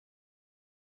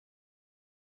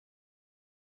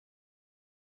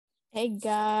Hey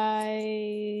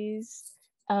guys.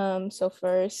 So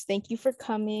first, thank you for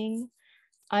coming.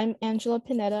 I'm Angela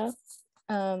Pineda.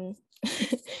 Um,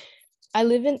 I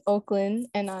live in Oakland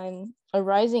and I'm a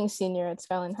rising senior at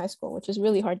Skyline High School, which is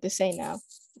really hard to say now.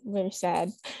 Very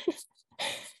sad.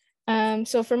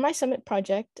 So for my summit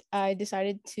project, I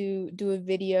decided to do a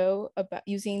video about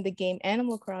using the game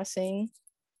Animal Crossing.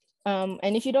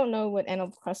 And if you don't know what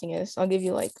Animal Crossing is, I'll give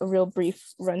you like a real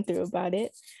brief run through about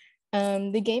it.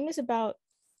 The game is about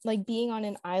like being on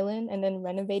an island and then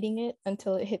renovating it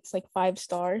until it hits like 5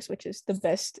 stars, which is the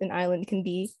best an island can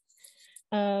be.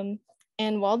 Um,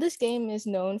 and while this game is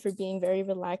known for being very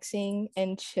relaxing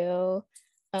and chill,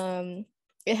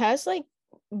 it has like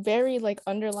very like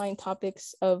underlying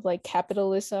topics of like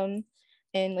capitalism,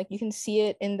 and like you can see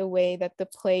it in the way that the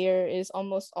player is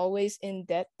almost always in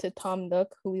debt to Tom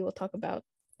Nook, who we will talk about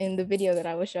in the video that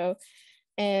I will show.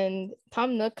 And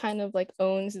Tom Nook kind of like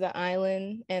owns the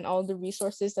island and all the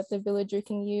resources that the villager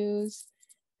can use.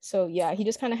 So yeah, he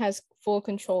just kind of has full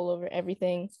control over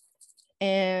everything.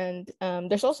 And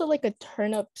there's also like a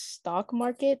turnip stock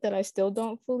market that I still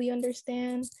don't fully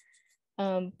understand,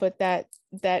 but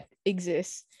that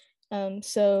exists.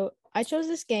 So I chose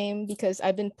this game because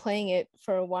I've been playing it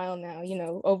for a while now,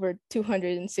 over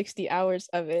 260 hours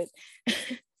of it.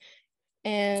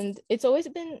 And it's always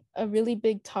been a really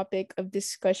big topic of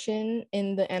discussion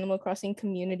in the Animal Crossing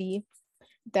community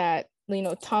that,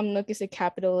 Tom Nook is a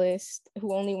capitalist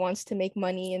who only wants to make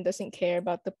money and doesn't care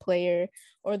about the player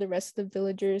or the rest of the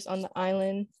villagers on the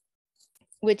island,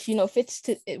 which,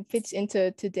 it fits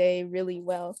into today really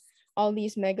well. All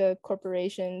these mega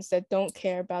corporations that don't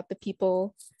care about the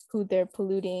people who they're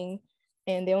polluting,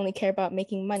 and they only care about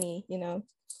making money.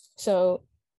 So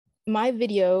my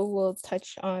video will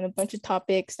touch on a bunch of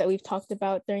topics that we've talked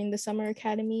about during the Summer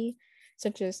Academy,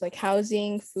 such as like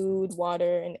housing, food,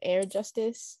 water, and air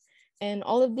justice. And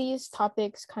all of these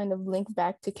topics kind of link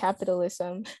back to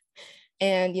capitalism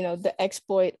and, the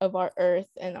exploit of our earth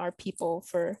and our people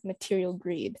for material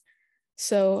greed.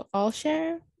 So I'll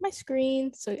share my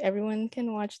screen so everyone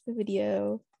can watch the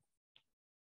video.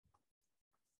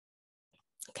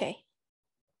 Okay.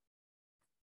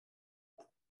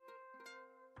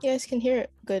 You guys can hear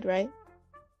it good, right?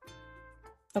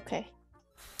 Okay.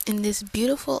 In this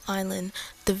beautiful island,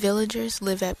 the villagers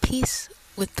live at peace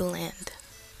with the land.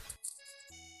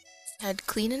 Had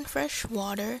clean and fresh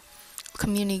water,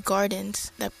 community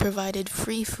gardens that provided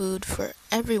free food for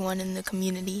everyone in the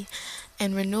community,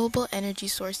 and renewable energy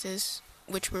sources,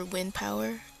 which were wind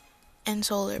power and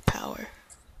solar power.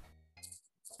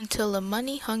 Until a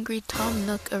money-hungry Tom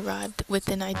Nook arrived with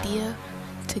an idea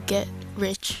to get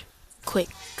rich quick.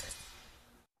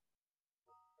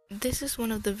 This is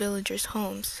one of the villagers'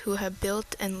 homes who have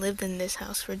built and lived in this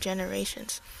house for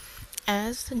generations.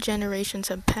 As the generations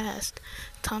have passed,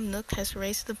 Tom Nook has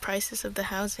raised the prices of the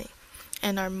housing,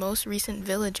 and our most recent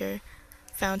villager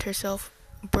found herself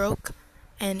broke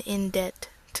and in debt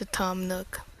to Tom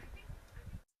Nook.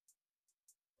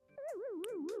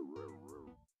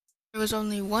 There was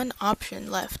only one option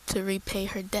left to repay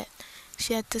her debt.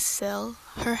 She had to sell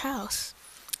her house.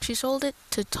 She sold it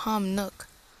to Tom Nook,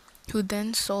 who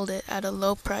then sold it at a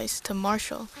low price to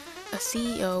Marshall, a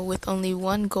CEO with only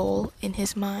one goal in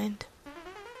his mind.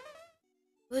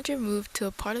 The villager moved to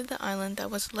a part of the island that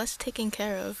was less taken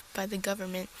care of by the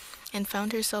government and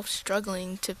found herself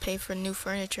struggling to pay for new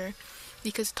furniture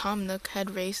because Tom Nook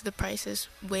had raised the prices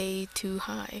way too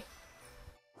high.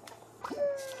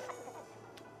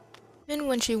 Even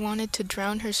when she wanted to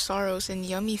drown her sorrows in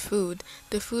yummy food,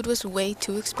 the food was way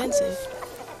too expensive.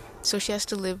 So she has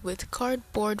to live with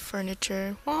cardboard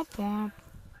furniture. Womp womp.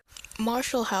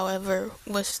 Marshall, however,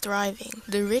 was thriving.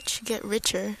 The rich get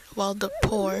richer while the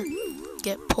poor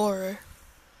get poorer.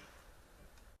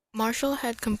 Marshall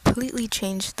had completely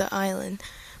changed the island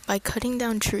by cutting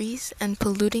down trees and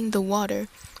polluting the water,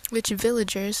 which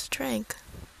villagers drank.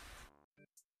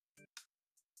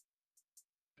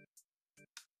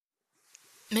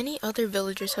 Many other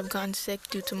villagers have gotten sick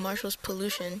due to Marshall's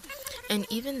pollution, and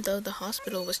even though the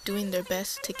hospital was doing their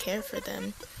best to care for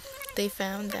them, they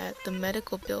found that the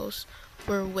medical bills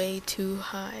were way too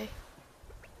high.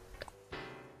 The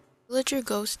villager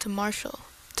goes to Marshall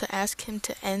to ask him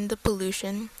to end the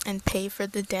pollution and pay for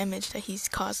the damage that he's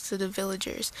caused to the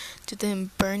villagers due to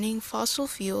him burning fossil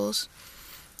fuels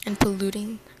and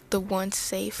polluting the once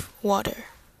safe water.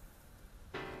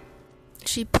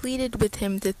 She pleaded with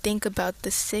him to think about the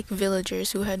sick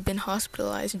villagers who had been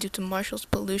hospitalized due to Marshall's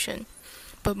pollution,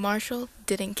 but Marshall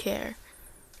didn't care.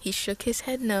 He shook his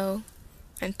head no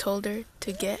and told her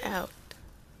to get out.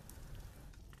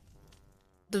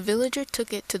 The villager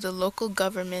took it to the local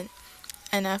government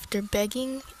and after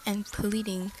begging and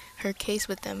pleading her case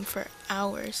with them for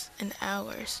hours and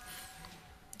hours,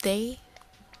 they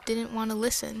didn't want to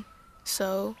listen,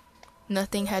 so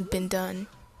nothing had been done.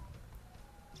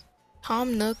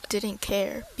 Tom Nook didn't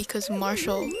care because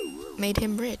Marshall made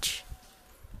him rich.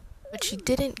 But she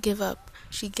didn't give up.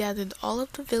 She gathered all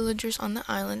of the villagers on the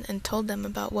island and told them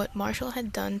about what Marshall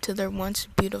had done to their once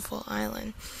beautiful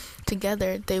island.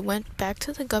 Together, they went back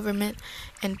to the government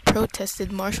and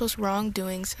protested Marshall's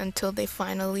wrongdoings until they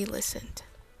finally listened.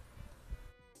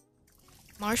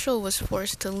 Marshall was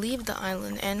forced to leave the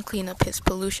island and clean up his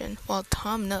pollution, while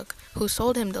Tom Nook, who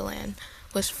sold him the land,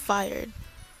 was fired.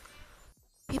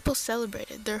 People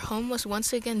celebrated. Their home was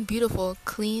once again beautiful,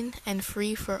 clean, and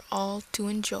free for all to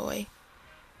enjoy.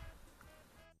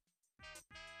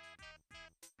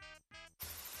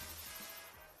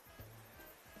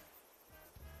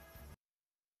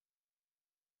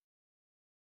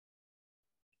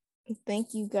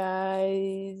 Thank you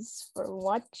guys for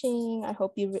watching. I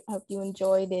hope you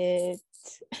enjoyed it.